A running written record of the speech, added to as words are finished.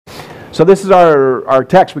So this is our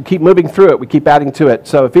text. We keep moving through it. We keep adding to it.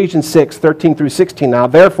 So Ephesians 6, 13 through 16 now.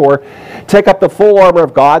 Therefore, take up the full armor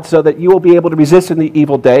of God so that you will be able to resist in the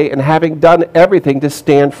evil day, and having done everything, to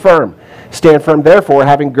stand firm. Stand firm, therefore,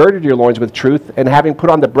 having girded your loins with truth, and having put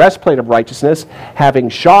on the breastplate of righteousness, having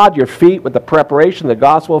shod your feet with the preparation of the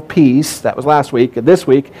gospel of peace. That was last week. And this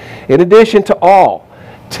week, in addition to all,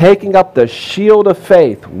 taking up the shield of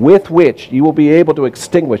faith, with which you will be able to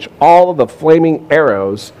extinguish all of the flaming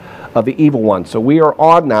arrows of the evil one. So we are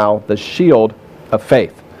on now the shield of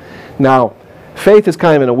faith. Now, faith is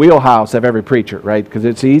kind of in a wheelhouse of every preacher, right? Because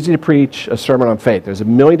it's easy to preach a sermon on faith. There's a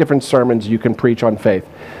million different sermons you can preach on faith.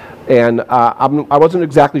 And I wasn't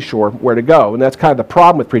exactly sure where to go. And that's kind of the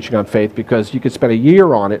problem with preaching on faith, because you could spend a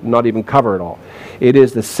year on it and not even cover it all. It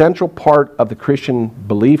is the central part of the Christian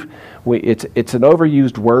belief. It's an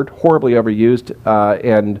overused word, horribly overused,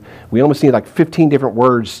 and we almost need like 15 different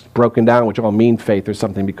words broken down which all mean faith or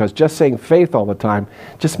something, because just saying faith all the time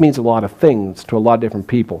just means a lot of things to a lot of different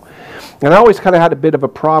people. And I always kind of had a bit of a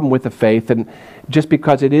problem with the faith, and just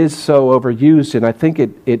because it is so overused, and I think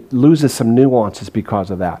it loses some nuances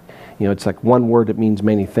because of that. You know, it's like one word that means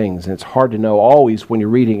many things, and it's hard to know always when you're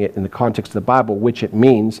reading it in the context of the Bible which it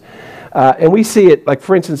means. And we see it, like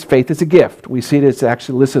for instance, faith is a gift. We see it as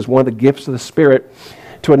actually listed as one of the gifts of the Spirit.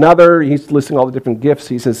 To another, he's listing all the different gifts.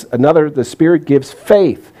 He says, another, the Spirit gives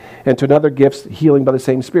faith, and to another gives healing by the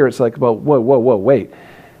same Spirit. It's like, well, whoa, wait.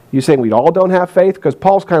 You're saying we all don't have faith? Because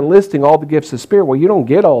Paul's kind of listing all the gifts of the Spirit. Well, you don't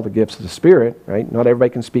get all the gifts of the Spirit, right? Not everybody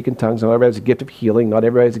can speak in tongues. Not everybody has a gift of healing. Not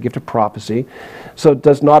everybody has a gift of prophecy. So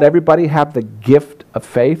does not everybody have the gift of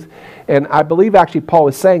faith? And I believe actually Paul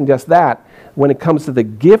is saying just that when it comes to the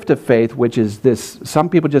gift of faith, which is this, some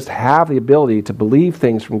people just have the ability to believe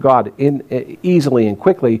things from God easily and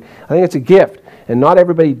quickly. I think it's a gift. And not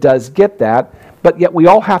everybody does get that. But yet we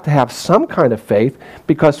all have to have some kind of faith,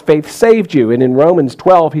 because faith saved you. And in Romans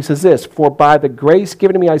 12, he says this, for by the grace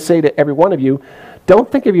given to me, I say to every one of you,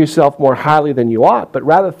 don't think of yourself more highly than you ought, but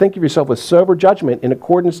rather think of yourself with sober judgment in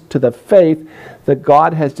accordance to the faith that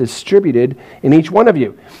God has distributed in each one of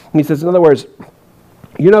you. And he says, in other words,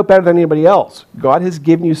 you're no better than anybody else. God has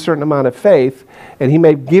given you a certain amount of faith, and he may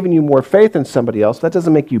have given you more faith than somebody else. That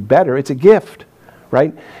doesn't make you better. It's a gift.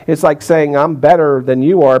 Right? It's like saying I'm better than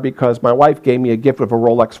you are because my wife gave me a gift of a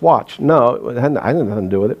Rolex watch. No, I had nothing to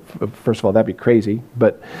do with it. First of all, that'd be crazy.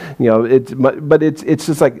 But you know, it's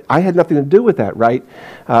just like I had nothing to do with that, right?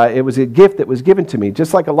 It was a gift that was given to me.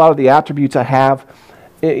 Just like a lot of the attributes I have,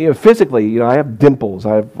 you know, physically, I have dimples.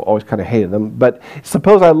 I've always kind of hated them. But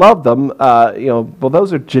suppose I love them, well,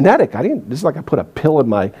 those are genetic. This is like I put a pill in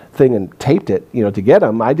my thing and taped it, to get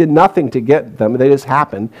them. I did nothing to get them. They just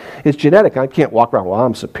happened. It's genetic. I can't walk around, well,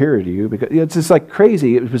 I'm superior to you, because it's just like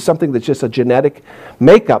crazy. It was something that's just a genetic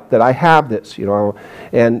makeup that I have this,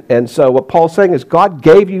 And so what Paul's saying is God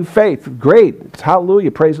gave you faith. Great.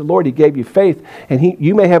 Hallelujah. Praise the Lord. He gave you faith. And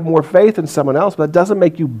you may have more faith than someone else, but it doesn't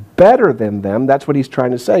make you better than them. That's what he's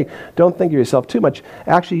trying to say. Don't think of yourself too much.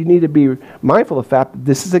 Actually, you need to be mindful of the fact that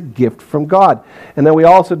this is a gift from God. And then we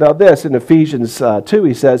also know this in Ephesians 2,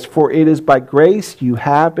 he says, for it is by grace you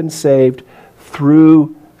have been saved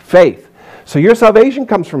through faith. So your salvation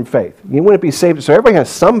comes from faith. You wouldn't be saved. So everybody has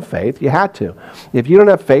some faith. You had to. If you don't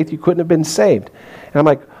have faith, you couldn't have been saved. And I'm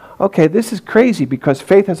like, okay, this is crazy, because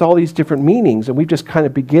faith has all these different meanings, and we just kind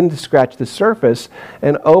of begin to scratch the surface.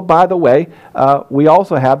 And oh, by the way, we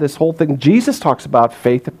also have this whole thing. Jesus talks about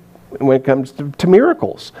faith when it comes to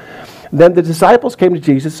miracles. Then the disciples came to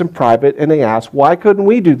Jesus in private, and they asked, why couldn't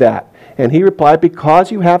we do that? And he replied,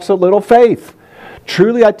 because you have so little faith.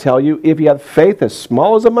 Truly, I tell you, if you have faith as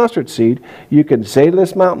small as a mustard seed, you can say to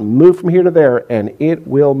this mountain, move from here to there, and it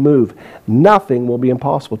will move. Nothing will be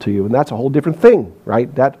impossible to you. And that's a whole different thing,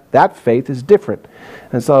 right? That faith is different.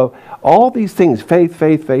 And so all these things,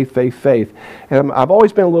 faith. And I've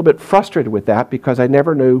always been a little bit frustrated with that, because I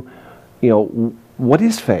never knew, what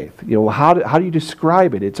is faith? How do you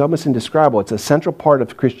describe it? It's almost indescribable. It's a central part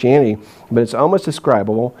of Christianity, but it's almost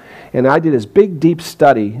describable. And I did this big, deep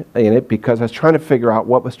study in it, because I was trying to figure out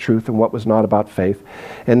what was truth and what was not about faith.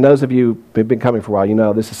 And those of you who've been coming for a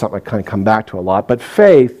while, this is something I kind of come back to a lot. But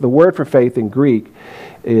faith, the word for faith in Greek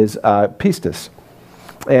is pistis.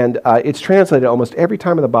 And it's translated almost every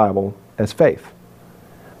time in the Bible as faith.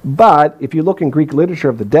 But if you look in Greek literature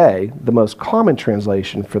of the day, the most common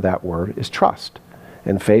translation for that word is trust.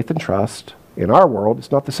 And faith and trust, in our world, it's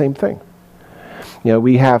not the same thing.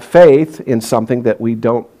 We have faith in something that we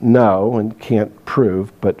don't know and can't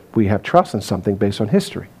prove, but we have trust in something based on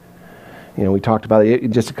history. We talked about it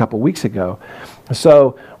just a couple weeks ago.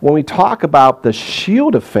 So when we talk about the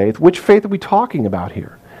shield of faith, which faith are we talking about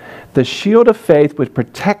here? The shield of faith which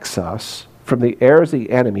protects us from the errors of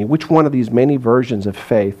the enemy. Which one of these many versions of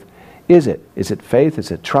faith is it? Is it faith?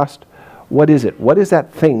 Is it trust? What is it? What is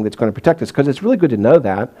that thing that's going to protect us? Because it's really good to know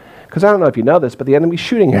that. Because I don't know if you know this, but the enemy's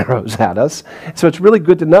shooting arrows at us. So it's really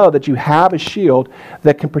good to know that you have a shield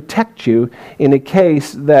that can protect you in a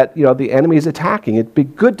case that the enemy is attacking. It'd be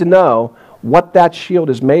good to know what that shield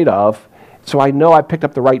is made of, so I know I picked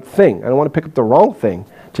up the right thing. I don't want to pick up the wrong thing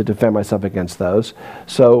to defend myself against those.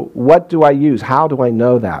 So what do I use? How do I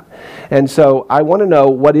know that? And so I want to know,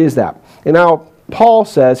 what is that? And now Paul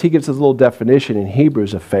says, he gives us a little definition in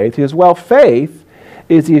Hebrews of faith. He says, well, faith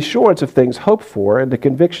is the assurance of things hoped for and the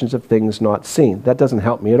convictions of things not seen. That doesn't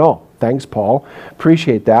help me at all. Thanks, Paul.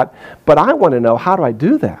 Appreciate that. But I want to know, how do I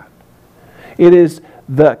do that? It is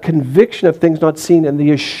the conviction of things not seen and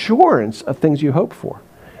the assurance of things you hope for.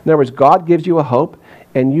 In other words, God gives you a hope,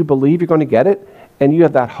 and you believe you're going to get it, and you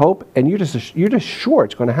have that hope, and you're just sure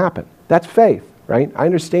it's going to happen. That's faith, right? I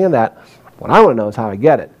understand that. What I want to know is how I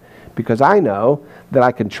get it, because I know that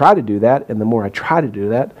I can try to do that, and the more I try to do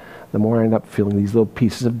that, the more I end up feeling these little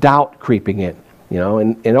pieces of doubt creeping in.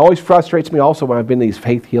 And it always frustrates me also when I've been to these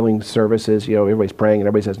faith healing services. Everybody's praying, and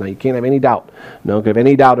everybody says, no, you can't have any doubt. No, have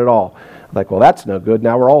any doubt at all. I'm like, well, that's no good.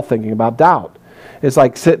 Now we're all thinking about doubt. It's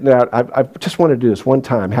like sitting there. I just wanted to do this one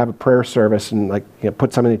time, have a prayer service, and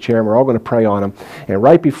put somebody in a chair, and we're all going to pray on them. And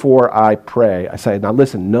right before I pray, I say, now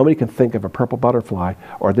listen, nobody can think of a purple butterfly,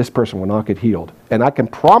 or this person will not get healed. And I can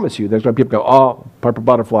promise you, there's going to be people go, oh, purple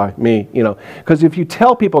butterfly, me, Because if you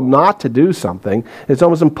tell people not to do something, it's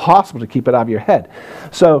almost impossible to keep it out of your head.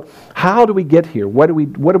 So how do we get here? What are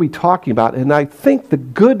we talking about? And I think the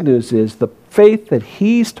good news is the faith that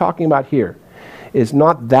he's talking about here is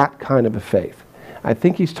not that kind of a faith. I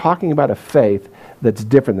think he's talking about a faith that's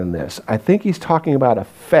different than this. I think he's talking about a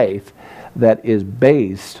faith that is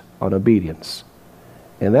based on obedience.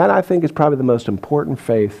 And that, I think, is probably the most important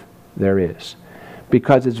faith there is.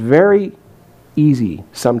 Because it's very easy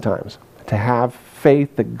sometimes to have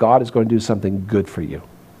faith that God is going to do something good for you.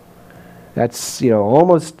 That's,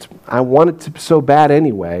 almost, I want it to so bad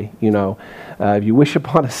anyway, if you wish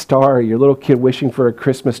upon a star, or your little kid wishing for a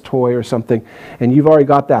Christmas toy or something, and you've already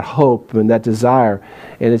got that hope and that desire,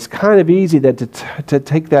 and it's kind of easy that to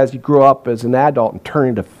take that as you grow up as an adult and turn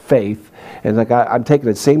into faith. And like I'm taking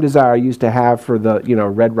the same desire I used to have for the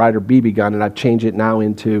Red Ryder BB gun, and I've changed it now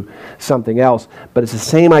into something else. But it's the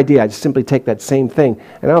same idea. I just simply take that same thing,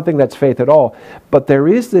 and I don't think that's faith at all. But there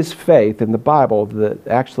is this faith in the Bible that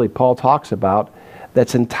actually Paul talks about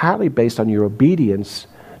that's entirely based on your obedience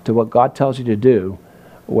to what God tells you to do,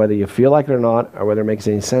 whether you feel like it or not, or whether it makes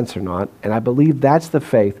any sense or not. And I believe that's the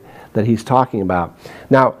faith that he's talking about.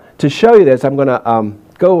 Now, to show you this, I'm going to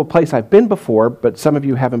go to a place I've been before, but some of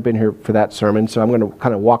you haven't been here for that sermon, so I'm going to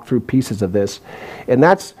kind of walk through pieces of this. And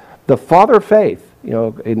that's the father of faith.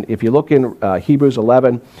 If you look in Hebrews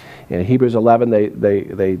 11, in Hebrews 11,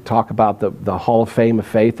 they talk about the Hall of Fame of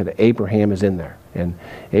faith, and Abraham is in there. And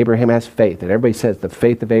Abraham has faith, and everybody says the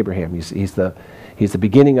faith of Abraham. He's the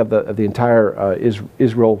beginning of the entire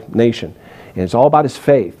Israel nation, and it's all about his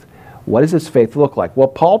faith. What does his faith look like? Well,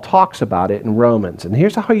 Paul talks about it in Romans, and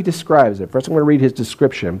here's how he describes it. First, I'm going to read his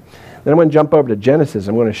description. Then I'm going to jump over to Genesis.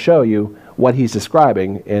 I'm going to show you what he's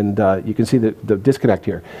describing, and you can see the disconnect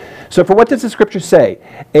here. So for what does the scripture say?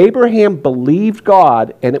 Abraham believed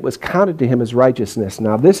God, and it was counted to him as righteousness.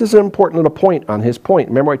 Now, this is an important little point on his point.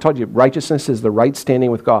 Remember I told you righteousness is the right standing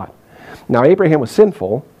with God. Now, Abraham was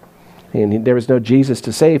sinful, and there was no Jesus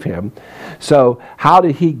to save him. So how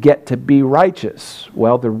did he get to be righteous?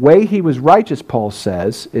 Well, the way he was righteous, Paul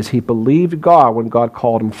says, is he believed God when God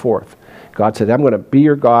called him forth. God said, I'm going to be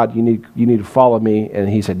your God. You need to follow me. And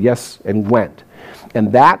he said, yes, and went.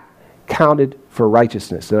 And that counted for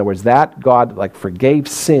righteousness. In other words, that God forgave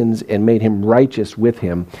sins and made him righteous with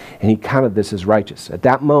him, and he counted this as righteous. At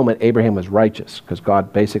that moment, Abraham was righteous because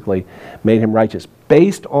God basically made him righteous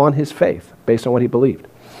based on his faith, based on what he believed.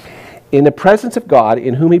 In the presence of God,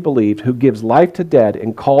 in whom he believed, who gives life to dead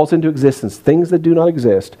and calls into existence things that do not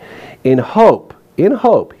exist, in hope,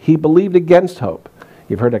 he believed against hope.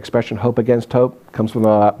 You've heard the expression hope against hope? It comes from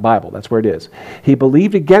the Bible. That's where it is. He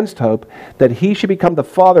believed against hope that he should become the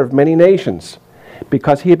father of many nations,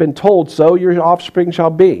 because he had been told, so your offspring shall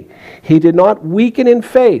be. He did not weaken in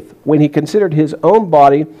faith when he considered his own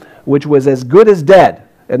body, which was as good as dead.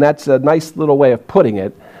 And that's a nice little way of putting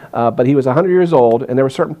it. But he was 100 years old, and there were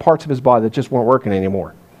certain parts of his body that just weren't working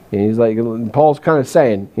anymore. And he's like, Paul's kind of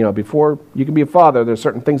saying, before you can be a father, there's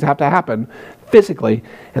certain things that have to happen physically,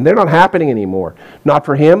 and they're not happening anymore. Not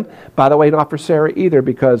for him, by the way, not for Sarah either,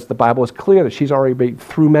 because the Bible is clear that she's already been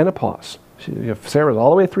through menopause. Sarah was all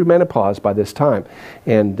the way through menopause by this time.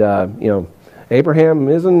 And, Abraham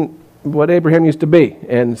isn't what Abraham used to be.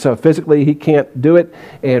 And so physically he can't do it,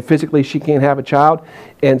 and physically she can't have a child.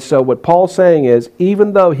 And so what Paul's saying is,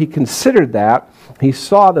 even though he considered that, he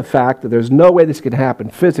saw the fact that there's no way this could happen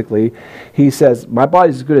physically. He says, my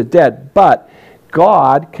body's as good as dead, but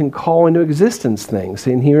God can call into existence things.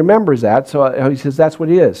 And he remembers that, so he says that's what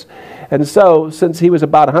he is. And so, since he was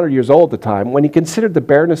about 100 years old at the time, when he considered the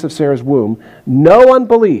barrenness of Sarah's womb, no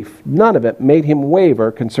unbelief, none of it, made him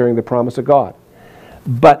waver concerning the promise of God.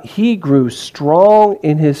 But he grew strong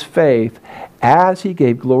in his faith as he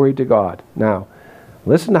gave glory to God. Now,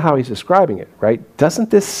 listen to how he's describing it, right? Doesn't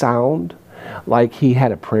this sound like he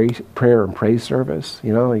had a prayer and praise service? He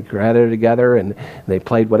gathered together and they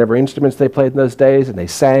played whatever instruments they played in those days, and they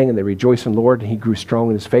sang and they rejoiced in the Lord, and he grew strong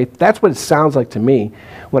in his faith. That's what it sounds like to me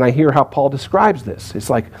when I hear how Paul describes this. It's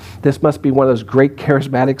like this must be one of those great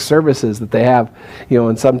charismatic services that they have,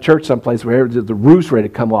 in some church someplace where the roof's ready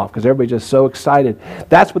to come off because everybody's just so excited.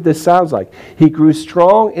 That's what this sounds like. He grew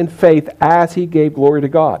strong in faith as he gave glory to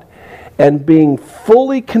God, and being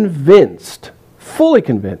fully convinced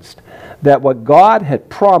that what God had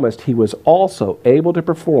promised he was also able to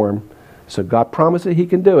perform. So God promised that he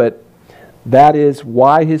can do it. That is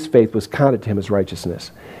why his faith was counted to him as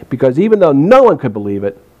righteousness. Because even though no one could believe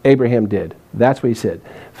it, Abraham did. That's what he said.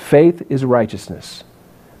 Faith is righteousness.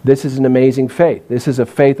 This is an amazing faith. This is a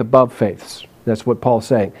faith above faiths. That's what Paul's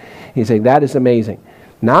saying. He's saying that is amazing.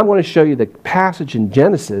 Now I'm going to show you the passage in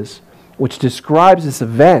Genesis which describes this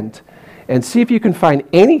event, and see if you can find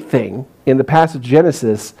anything in the passage of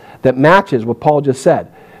Genesis that matches what Paul just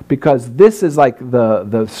said. Because this is like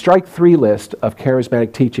the strike three list of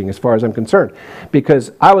charismatic teaching as far as I'm concerned.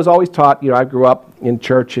 Because I was always taught, I grew up in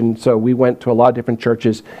church, and so we went to a lot of different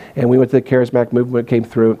churches, and we went to the charismatic movement when it came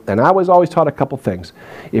through, and I was always taught a couple things.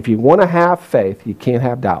 If you want to have faith, you can't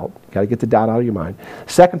have doubt. You've got to get the doubt out of your mind.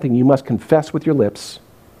 Second thing, you must confess with your lips.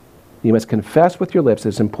 You must confess with your lips.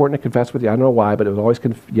 It's important to confess with you. I don't know why, but it was always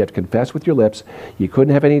you had to confess with your lips. You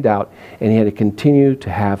couldn't have any doubt, and you had to continue to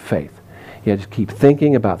have faith. You had to keep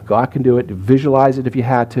thinking about God can do it, visualize it if you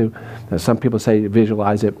had to. Now, some people say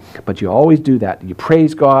visualize it, but you always do that. You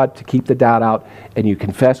praise God to keep the doubt out, and you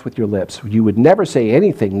confess with your lips. You would never say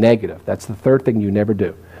anything negative. That's the third thing you never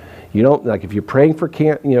do. You don't, like if you're praying for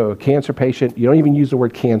a cancer patient, you don't even use the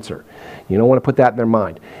word cancer. You don't want to put that in their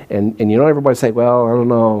mind. And you don't everybody say, well, I don't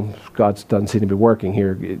know, God doesn't seem to be working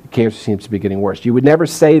here. Cancer seems to be getting worse. You would never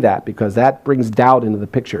say that because that brings doubt into the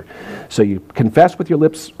picture. So you confess with your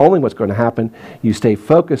lips only what's going to happen. You stay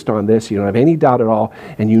focused on this. You don't have any doubt at all.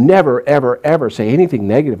 And you never, ever, ever say anything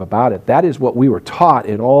negative about it. That is what we were taught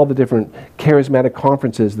in all the different charismatic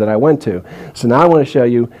conferences that I went to. So now I want to show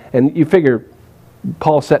you, and you figure,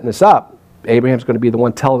 Paul's setting this up. Abraham's going to be the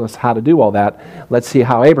one telling us how to do all that. Let's see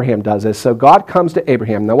how Abraham does this. So God comes to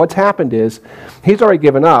Abraham. Now what's happened is he's already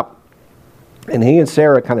given up, and he and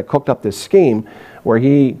Sarah kind of cooked up this scheme where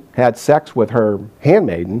he had sex with her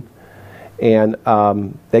handmaiden, and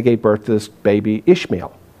they gave birth to this baby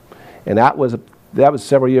Ishmael. And that was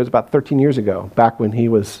several years, about 13 years ago, back when he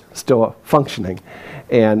was still functioning.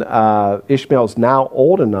 And Ishmael's now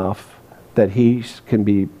old enough that he can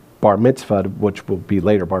be bar mitzvah, which will be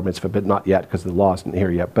later bar mitzvah, but not yet because the law isn't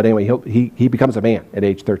here yet. But anyway, he becomes a man at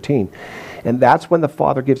age 13. And that's when the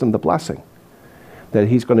father gives him the blessing, that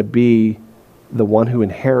he's going to be the one who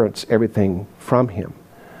inherits everything from him.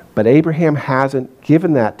 But Abraham hasn't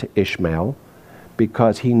given that to Ishmael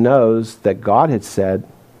because he knows that God had said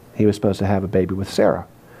he was supposed to have a baby with Sarah.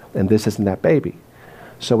 And this isn't that baby.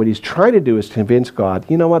 So what he's trying to do is convince God,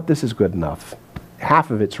 you know what, this is good enough.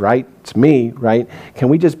 Half of it's right. It's me, right? Can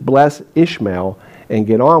we just bless Ishmael and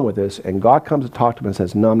get on with this? And God comes to talk to him and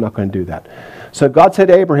says, no, I'm not going to do that. So God said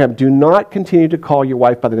to Abraham, do not continue to call your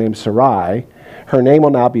wife by the name Sarai. Her name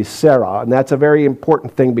will now be Sarah. And that's a very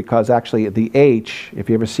important thing because actually the H, if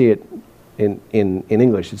you ever see it in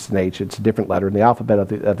English, it's an H. It's a different letter in the alphabet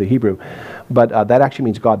of the Hebrew. But that actually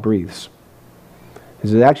means God breathes.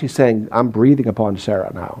 He's actually saying, I'm breathing upon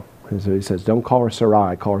Sarah now. And so he says, don't call her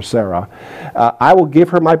Sarai, call her Sarah. I will give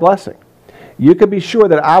her my blessing. You can be sure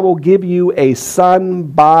that I will give you a son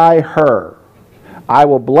by her. I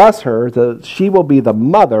will bless her, that she will be the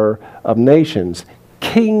mother of nations.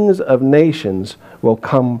 Kings of nations will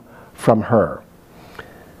come from her.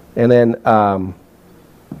 And then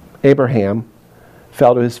Abraham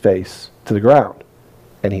fell to his face to the ground,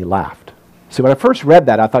 and he laughed. See, when I first read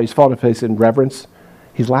that, I thought he's falling to his face in reverence.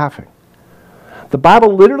 He's laughing. The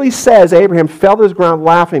Bible literally says Abraham fell to his ground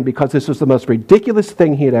laughing because this was the most ridiculous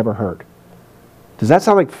thing he had ever heard. Does that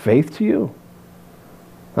sound like faith to you?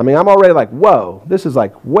 I mean, I'm already like, whoa, this is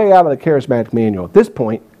like way out of the charismatic manual. At this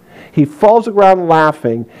point, he falls around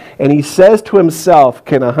laughing, and he says to himself,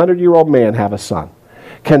 can a 100-year-old man have a son?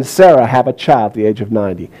 Can Sarah have a child at the age of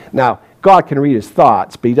 90? Now, God can read his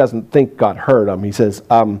thoughts, but he doesn't think God heard him. He says,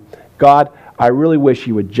 God, I really wish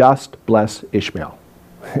you would just bless Ishmael.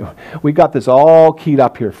 We got this all keyed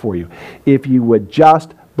up here for you. If you would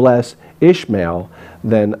just bless Ishmael,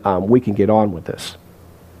 then we can get on with this.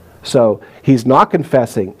 So he's not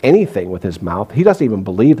confessing anything with his mouth. He doesn't even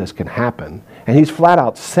believe this can happen. And he's flat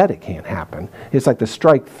out said it can't happen. It's like the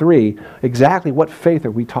strike three. Exactly what faith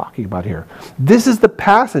are we talking about here? This is the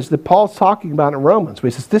passage that Paul's talking about in Romans,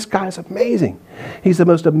 where he says, this guy's amazing. He's the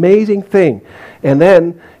most amazing thing. And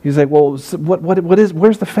then he's like, well,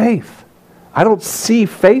 where's the faith? I don't see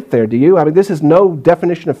faith there, do you? I mean, this is no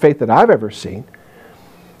definition of faith that I've ever seen.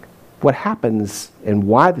 What happens and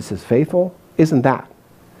why this is faithful isn't that.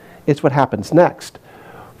 It's what happens next.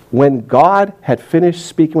 When God had finished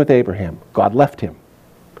speaking with Abraham, God left him.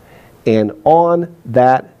 And on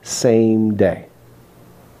that same day,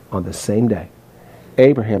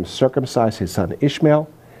 Abraham circumcised his son Ishmael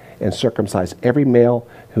and circumcised every male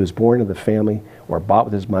who was born into the family or bought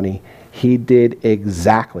with his money. He did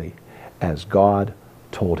exactly as God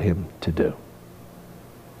told him to do.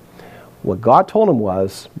 What God told him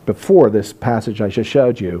was, before this passage I just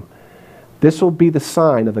showed you, this will be the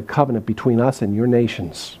sign of the covenant between us and your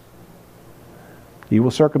nations. You will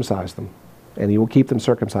circumcise them, and you will keep them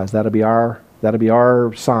circumcised. That'll be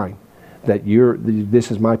our sign that this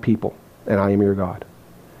is my people, and I am your God.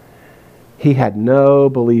 He had no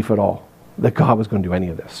belief at all that God was going to do any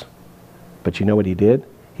of this. But you know what he did?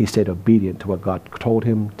 He stayed obedient to what God told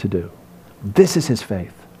him to do. This is his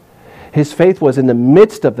faith. His faith was in the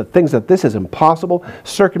midst of the things that this is impossible.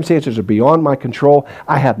 Circumstances are beyond my control.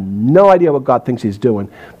 I have no idea what God thinks he's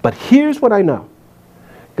doing. But here's what I know.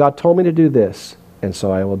 God told me to do this, and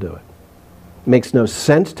so I will do it. Makes no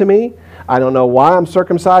sense to me. I don't know why I'm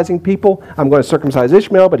circumcising people. I'm going to circumcise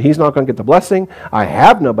Ishmael, but he's not going to get the blessing. I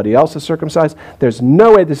have nobody else to circumcise. There's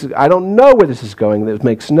no way I don't know where this is going. It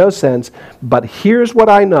makes no sense. But here's what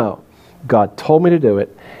I know. God told me to do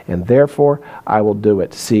it, and therefore I will do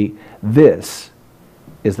it. See, this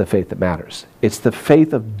is the faith that matters. It's the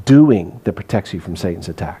faith of doing that protects you from Satan's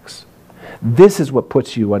attacks. This is what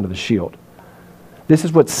puts you under the shield. This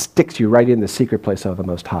is what sticks you right in the secret place of the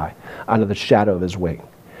Most High, under the shadow of his wing,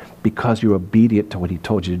 because you're obedient to what he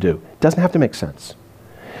told you to do. It doesn't have to make sense.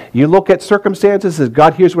 You look at circumstances and says,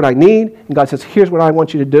 God, here's what I need, and God says, here's what I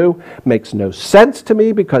want you to do. Makes no sense to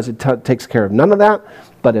me because it takes care of none of that.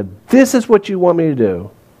 But if this is what you want me to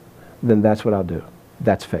do, then that's what I'll do.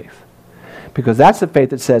 That's faith. Because that's the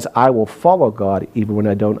faith that says, I will follow God even when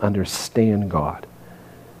I don't understand God.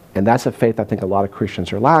 And that's a faith I think a lot of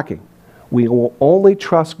Christians are lacking. We will only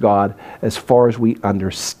trust God as far as we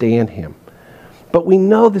understand him. But we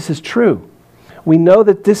know this is true. We know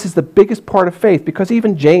that this is the biggest part of faith, because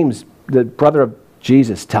even James, the brother of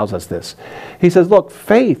Jesus, tells us this. He says, look,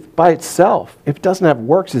 faith by itself, if it doesn't have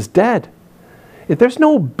works, is dead. If there's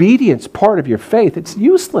no obedience part of your faith, it's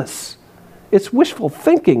useless. It's wishful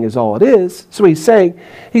thinking is all it is. So he's saying,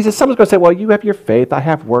 someone's going to say, well, you have your faith, I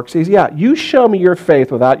have works. He says, yeah, you show me your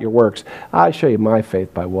faith without your works. I show you my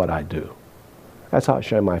faith by what I do. That's how I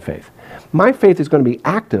show my faith. My faith is going to be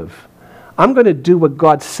active. I'm going to do what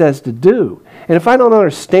God says to do. And if I don't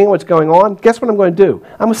understand what's going on, guess what I'm going to do?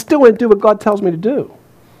 I'm still going to do what God tells me to do.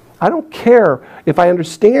 I don't care if I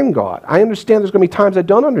understand God. I understand there's going to be times I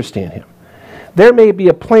don't understand him. There may be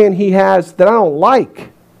a plan he has that I don't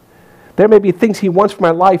like. There may be things he wants for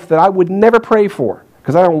my life that I would never pray for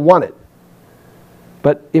because I don't want it.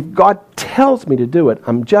 But if God tells me to do it,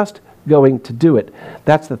 I'm just going to do it.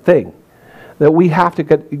 That's the thing. That we have to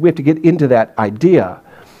get into that idea.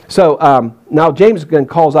 So now James again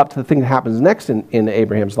calls up to the thing that happens next in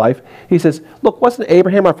Abraham's life. He says, look, wasn't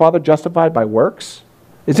Abraham our father justified by works?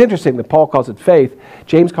 It's interesting that Paul calls it faith.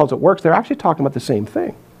 James calls it works. They're actually talking about the same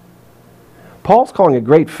thing. Paul's calling it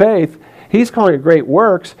great faith. He's calling it great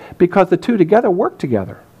works because the two together work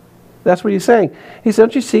together. That's what he's saying. He said,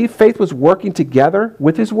 don't you see, faith was working together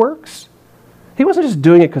with his works? He wasn't just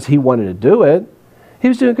doing it because he wanted to do it. He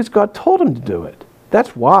was doing it because God told him to do it.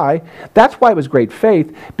 That's why. That's why it was great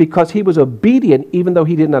faith, because he was obedient even though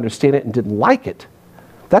he didn't understand it and didn't like it.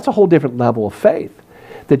 That's a whole different level of faith.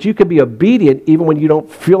 That you can be obedient even when you don't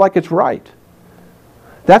feel like it's right.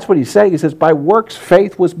 That's what he's saying. He says, by works,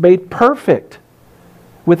 faith was made perfect.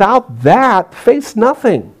 Without that, faith's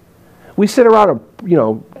nothing. We sit around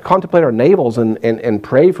and, contemplate our navels and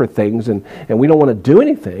pray for things, and we don't want to do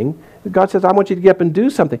anything. God says, I want you to get up and do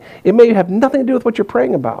something. It may have nothing to do with what you're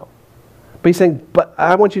praying about. But he's saying, but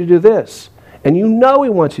I want you to do this. And you know he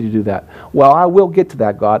wants you to do that. Well, I will get to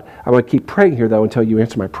that, God. I'm going to keep praying here, though, until you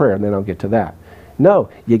answer my prayer, and then I'll get to that. No,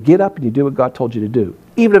 you get up and you do what God told you to do,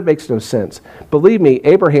 even if it makes no sense. Believe me,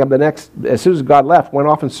 Abraham, as soon as God left, went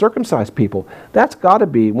off and circumcised people. That's got to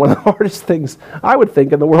be one of the hardest things I would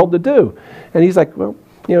think in the world to do. And he's like, well,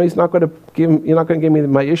 he's not going to you're not going to give me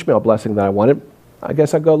my Ishmael blessing that I wanted. I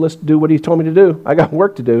guess let's do what he told me to do. I got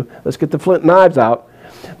work to do. Let's get the flint and knives out.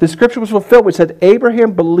 The scripture was fulfilled, which said,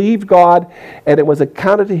 Abraham believed God, and it was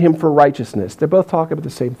accounted to him for righteousness. They're both talking about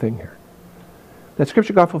the same thing here. That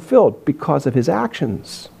scripture got fulfilled because of his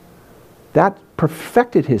actions. That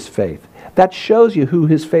perfected his faith. That shows you who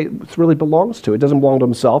his faith really belongs to. It doesn't belong to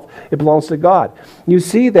himself. It belongs to God. You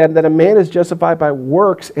see then that a man is justified by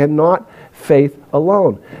works and not faith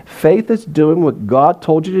alone. Faith is doing what God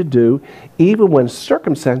told you to do, even when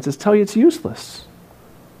circumstances tell you it's useless.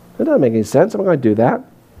 That doesn't make any sense. I'm not going to do that.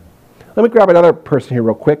 Let me grab another person here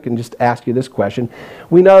real quick and just ask you this question.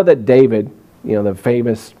 We know that David, the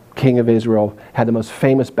famous king of Israel, had the most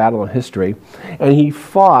famous battle in history, and he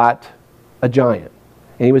fought a giant.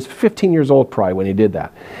 And he was 15 years old probably when he did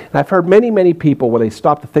that. And I've heard many, many people, when they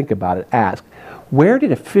stop to think about it, ask, where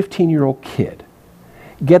did a 15-year-old kid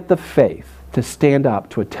get the faith to stand up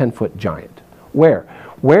to a 10-foot giant? Where?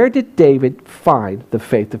 Where did David find the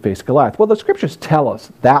faith to face Goliath? Well, the scriptures tell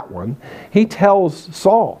us that one. He tells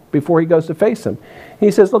Saul before he goes to face him.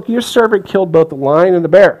 He says, look, your servant killed both the lion and the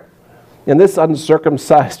bear. And this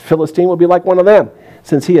uncircumcised Philistine will be like one of them,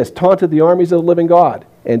 since he has taunted the armies of the living God.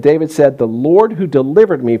 And David said, the Lord who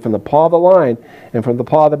delivered me from the paw of the lion and from the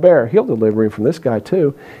paw of the bear, he'll deliver me from this guy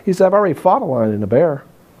too. He said, I've already fought a lion and a bear.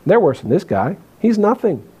 They're worse than this guy. He's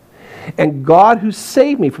nothing. And God who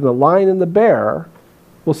saved me from the lion and the bear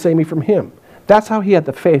will save me from him. That's how he had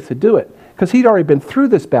the faith to do it, because he'd already been through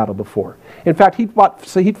this battle before. In fact, he'd fought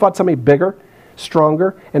somebody bigger,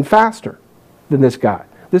 stronger, and faster than this guy.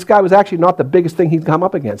 This guy was actually not the biggest thing he'd come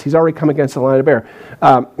up against. He's already come against the lion and bear.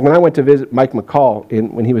 When I went to visit Mike McCall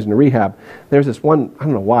when he was in rehab, there's this one, I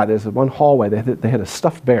don't know why, there's this one hallway, they had a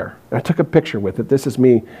stuffed bear. And I took a picture with it. This is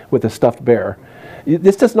me with a stuffed bear.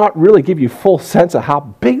 This does not really give you full sense of how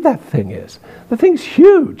big that thing is. The thing's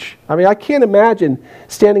huge. I mean, I can't imagine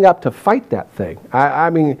standing up to fight that thing.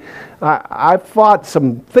 I've fought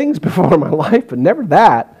some things before in my life, but never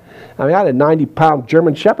that. I had a 90-pound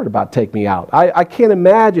German Shepherd about to take me out. I can't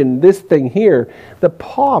imagine this thing here. The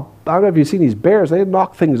paw, I don't know if you've seen these bears, they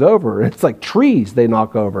knock things over. It's like trees they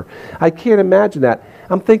knock over. I can't imagine that.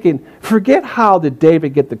 I'm thinking, forget how did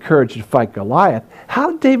David get the courage to fight Goliath.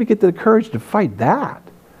 How did David get the courage to fight that?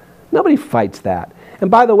 Nobody fights that.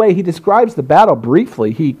 And by the way, he describes the battle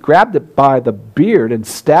briefly. He grabbed it by the beard and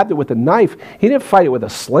stabbed it with a knife. He didn't fight it with a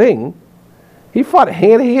sling. He fought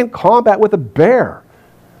hand-to-hand combat with a bear.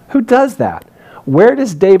 Who does that? Where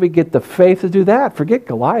does David get the faith to do that? Forget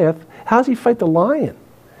Goliath. How does he fight the lion?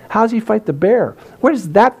 How does he fight the bear? Where does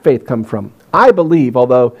that faith come from? I believe,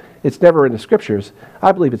 although it's never in the scriptures,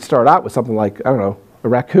 I believe it started out with something like, I don't know, a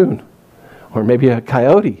raccoon or maybe a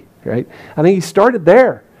coyote, right? I think he started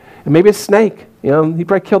there. And maybe a snake. He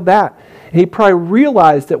probably killed that. And he probably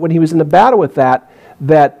realized that when he was in the battle with that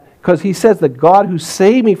because he says that God who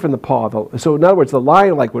saved me from the paw. So in other words, the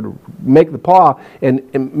lion would make the paw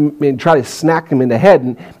and try to snack him in the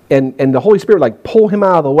head, and the Holy Spirit pull him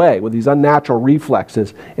out of the way with these unnatural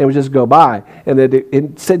reflexes, and it would just go by. And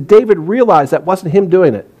it said David realized that wasn't him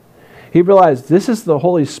doing it. He realized this is the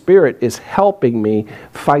Holy Spirit is helping me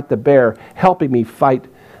fight the bear, helping me fight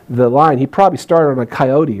the lion. He probably started on a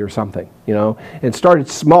coyote or something, and started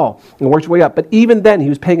small and worked his way up. But even then, he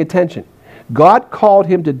was paying attention. God called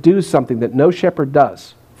him to do something that no shepherd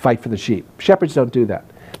does, fight for the sheep. Shepherds don't do that.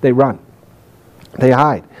 They run. They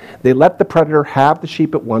hide. They let the predator have the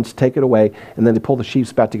sheep at once, take it away, and then they pull the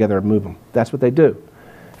sheep back together and move them. That's what they do.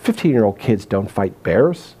 15-year-old kids don't fight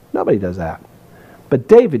bears. Nobody does that. But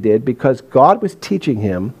David did, because God was teaching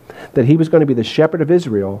him that he was going to be the shepherd of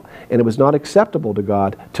Israel, and it was not acceptable to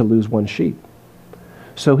God to lose one sheep.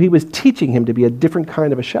 So he was teaching him to be a different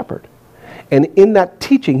kind of a shepherd. And in that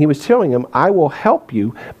teaching, he was telling him, I will help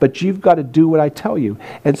you, but you've got to do what I tell you.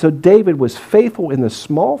 And so David was faithful in the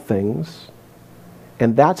small things,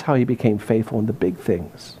 and that's how he became faithful in the big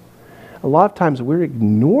things. A lot of times we're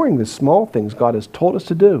ignoring the small things God has told us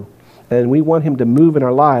to do, and we want him to move in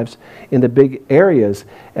our lives in the big areas,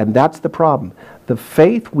 and that's the problem. The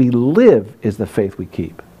faith we live is the faith we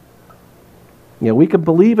keep. We can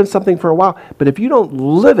believe in something for a while, but if you don't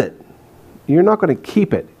live it, you're not going to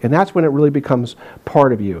keep it. And that's when it really becomes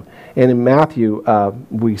part of you. And in Matthew,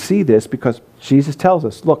 we see this because Jesus tells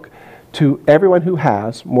us, look, to everyone who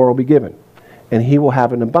has, more will be given. and he will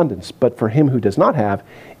have an abundance. But for him who does not have,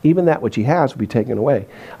 even that which he has will be taken away.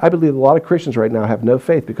 I believe a lot of Christians right now have no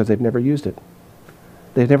faith because they've never used it.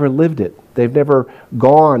 They've never lived it. They've never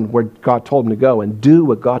gone where God told them to go and do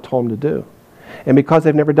what God told them to do. And because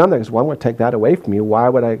they've never done that, because, well, I want to take that away from you. Why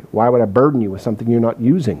would I burden you with something you're not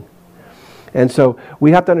using? And so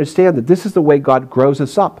we have to understand that this is the way God grows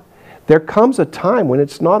us up. There comes a time when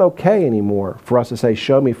it's not okay anymore for us to say,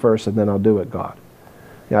 show me first and then I'll do it, God.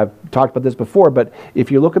 I've talked about this before, but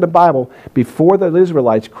if you look at the Bible, before the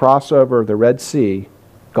Israelites cross over the Red Sea,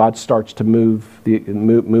 God starts to move the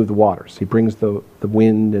waters. He brings the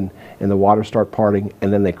wind and the waters start parting,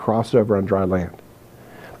 and then they cross over on dry land.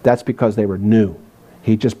 That's because they were new.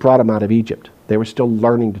 He just brought them out of Egypt. They were still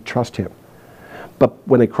learning to trust him. But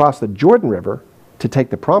when they crossed the Jordan River to take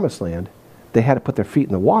the promised land, they had to put their feet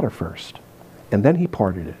in the water first, and then he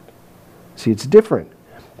parted it. See, it's different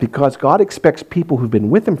because God expects people who've been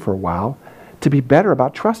with him for a while to be better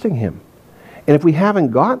about trusting him. And if we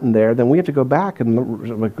haven't gotten there, then we have to go back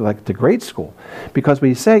and like to grade school. Because what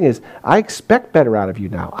he's saying is, I expect better out of you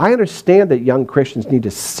now. I understand that young Christians need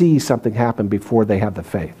to see something happen before they have the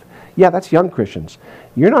faith. Yeah, that's young Christians.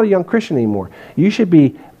 You're not a young Christian anymore. You should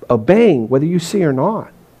be obeying whether you see or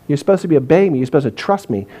not. You're supposed to be obeying me. You're supposed to trust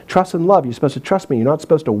me. Trust and love. You're supposed to trust me. You're not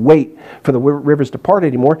supposed to wait for the rivers to part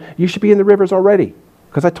anymore. You should be in the rivers already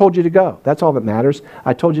because I told you to go. That's all that matters.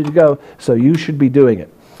 I told you to go, so you should be doing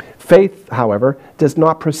it. Faith, however, does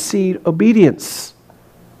not precede obedience.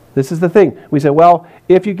 This is the thing. We say, well,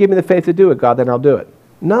 if you give me the faith to do it, God, then I'll do it.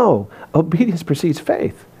 No, obedience precedes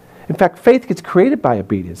faith. In fact, faith gets created by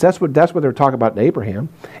obedience. That's what they're talking about in Abraham.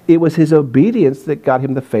 It was his obedience that got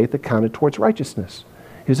him the faith that counted towards righteousness.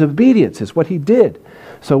 His obedience is what he did.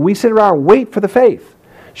 So we sit around and wait for the faith.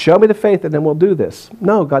 Show me the faith and then we'll do this.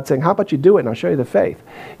 No, God's saying, how about you do it and I'll show you the faith.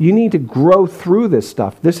 You need to grow through this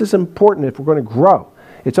stuff. This is important if we're going to grow.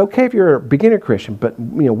 It's okay if you're a beginner Christian, but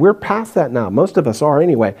we're past that now. Most of us are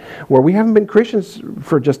anyway, where we haven't been Christians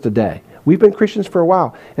for just a day. We've been Christians for a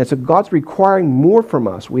while. And so God's requiring more from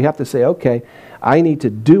us. We have to say, okay, I need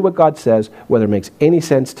to do what God says, whether it makes any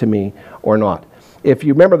sense to me or not. If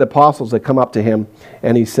you remember the apostles that come up to him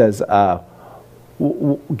and he says,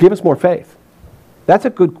 give us more faith. That's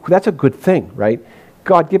a good thing, right?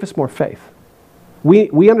 God, give us more faith.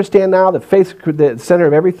 We understand now that faith is the center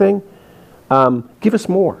of everything. Give us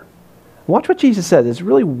more. Watch what Jesus said. It's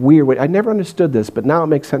really weird. I never understood this, but now it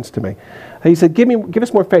makes sense to me. He said, give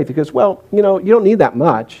us more faith. He goes, well, you don't need that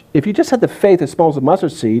much. If you just had the faith as small as a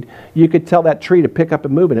mustard seed, you could tell that tree to pick up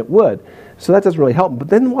and move, and it would. So that doesn't really help. But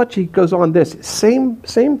then watch, he goes on this. Same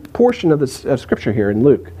portion of the Scripture here in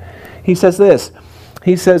Luke. He says this.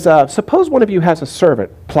 He says, suppose one of you has a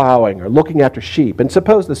servant plowing or looking after sheep, and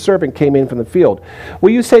suppose the servant came in from the field. Will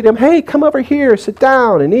you say to him, hey, come over here, sit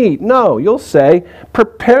down and eat? No, you'll say,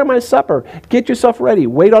 prepare my supper, get yourself ready,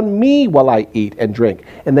 wait on me while I eat and drink,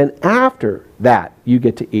 and then after that you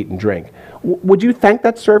get to eat and drink. Would you thank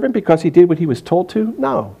that servant because he did what he was told to?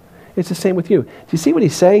 No. It's the same with you. Do you see what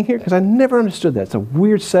he's saying here? Because I never understood that. It's a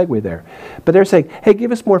weird segue there. But they're saying, hey,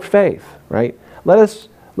 give us more faith, right? Let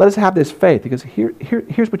us have this faith, because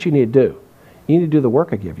here's what you need to do. You need to do the work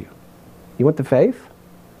I give you. You want the faith?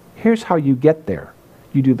 Here's how you get there.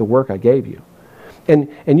 You do the work I gave you.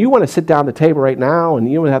 And you want to sit down at the table right now and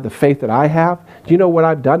you want to have the faith that I have? Do you know what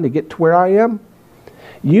I've done to get to where I am?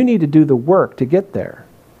 You need to do the work to get there.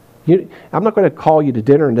 I'm not going to call you to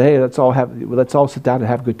dinner and hey, let's all sit down and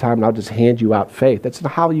have a good time and I'll just hand you out faith. That's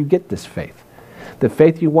not how you get this faith. The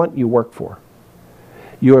faith you want, you work for.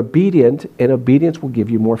 You're obedient, and obedience will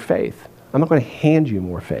give you more faith. I'm not going to hand you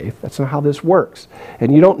more faith. That's not how this works.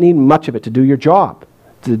 And you don't need much of it to do your job.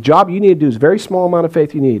 The job you need to do is a very small amount of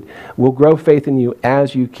faith you need. Will grow faith in you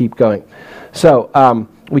as you keep going. So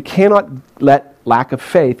we cannot let lack of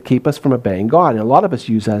faith keep us from obeying God. And a lot of us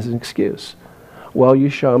use that as an excuse. Well, you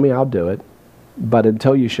show me, I'll do it. But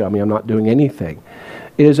until you show me, I'm not doing anything.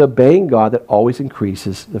 It is obeying God that always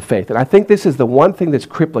increases the faith. And I think this is the one thing that's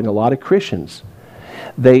crippling a lot of Christians.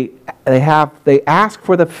 They ask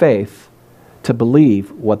for the faith to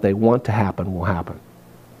believe what they want to happen will happen.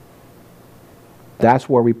 That's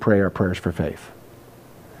where we pray our prayers for faith.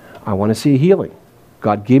 I want to see healing.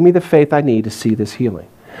 God, give me the faith I need to see this healing.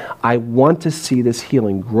 I want to see this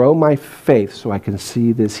healing. Grow my faith so I can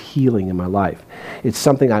see this healing in my life. It's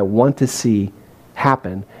something I want to see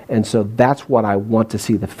happen, and so that's what I want to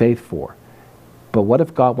see the faith for. But what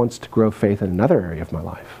if God wants to grow faith in another area of my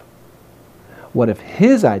life? What if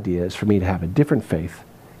his idea is for me to have a different faith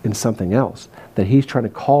in something else that he's trying to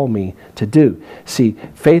call me to do? See,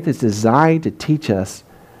 faith is designed to teach us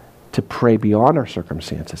to pray beyond our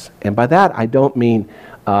circumstances. And by that, I don't mean,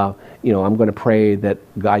 I'm going to pray that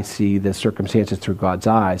I see the circumstances through God's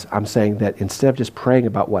eyes. I'm saying that instead of just praying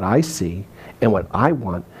about what I see and what I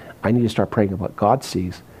want, I need to start praying about what God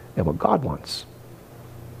sees and what God wants.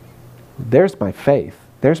 There's my faith.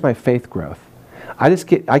 There's my faith growth. I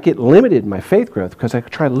get limited in my faith growth because I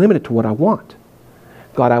try to limit it to what I want.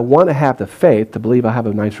 God, I want to have the faith to believe I'll have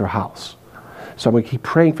a nicer house. So I'm going to keep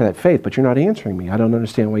praying for that faith, but you're not answering me. I don't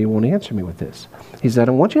understand why you won't answer me with this. He said, I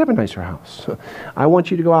don't want you to have a nicer house. I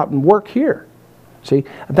want you to go out and work here. See,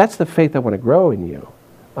 that's the faith I want to grow in you.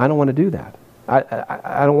 I don't want to do that.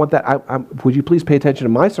 I don't want that. Would you please pay attention to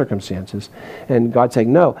my circumstances? And God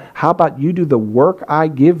saying, no, how about you do the work I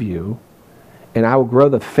give you, and I will grow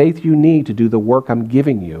the faith you need to do the work I'm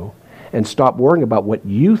giving you, and stop worrying about what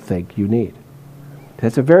you think you need.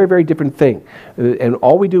 That's a very, very different thing. And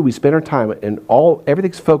all we do, we spend our time, and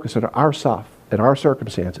everything's focused on our stuff and our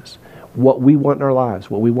circumstances, what we want in our lives,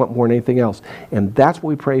 what we want more than anything else. And that's what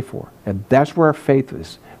we pray for. And that's where our faith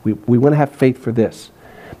is. We want to have faith for this.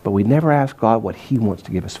 But we never ask God what He wants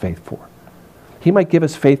to give us faith for. He might give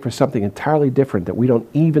us faith for something entirely different that we don't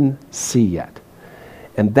even see yet.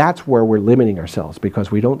 And that's where we're limiting ourselves, because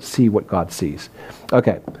we don't see what God sees.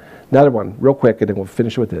 Okay, another one, real quick, and then we'll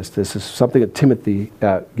finish with this. This is something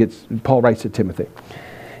that Paul writes to Timothy.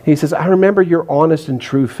 He says, I remember your honest and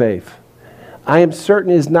true faith. I am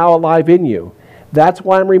certain it is now alive in you. That's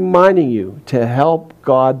why I'm reminding you to help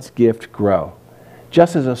God's gift grow.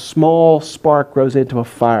 Just as a small spark grows into a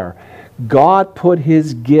fire, God put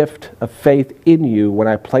His gift of faith in you when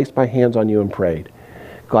I placed my hands on you and prayed.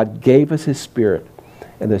 God gave us His Spirit,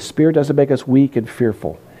 and the Spirit doesn't make us weak and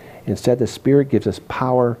fearful. Instead, the Spirit gives us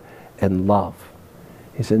power and love.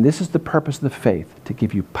 He said, this is the purpose of the faith, to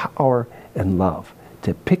give you power and love,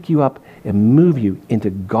 to pick you up and move you into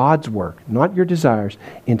God's work, not your desires,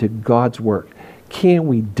 into God's work. Can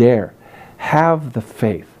we dare have the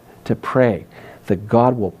faith to pray that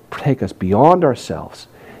God will take us beyond ourselves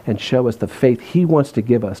and show us the faith He wants to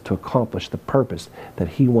give us to accomplish the purpose that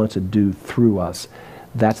He wants to do through us?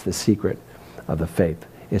 That's the secret of the faith.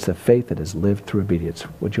 It's the faith that is lived through obedience.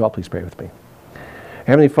 Would you all please pray with me?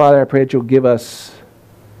 Heavenly Father, I pray that you'll give us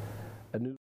a new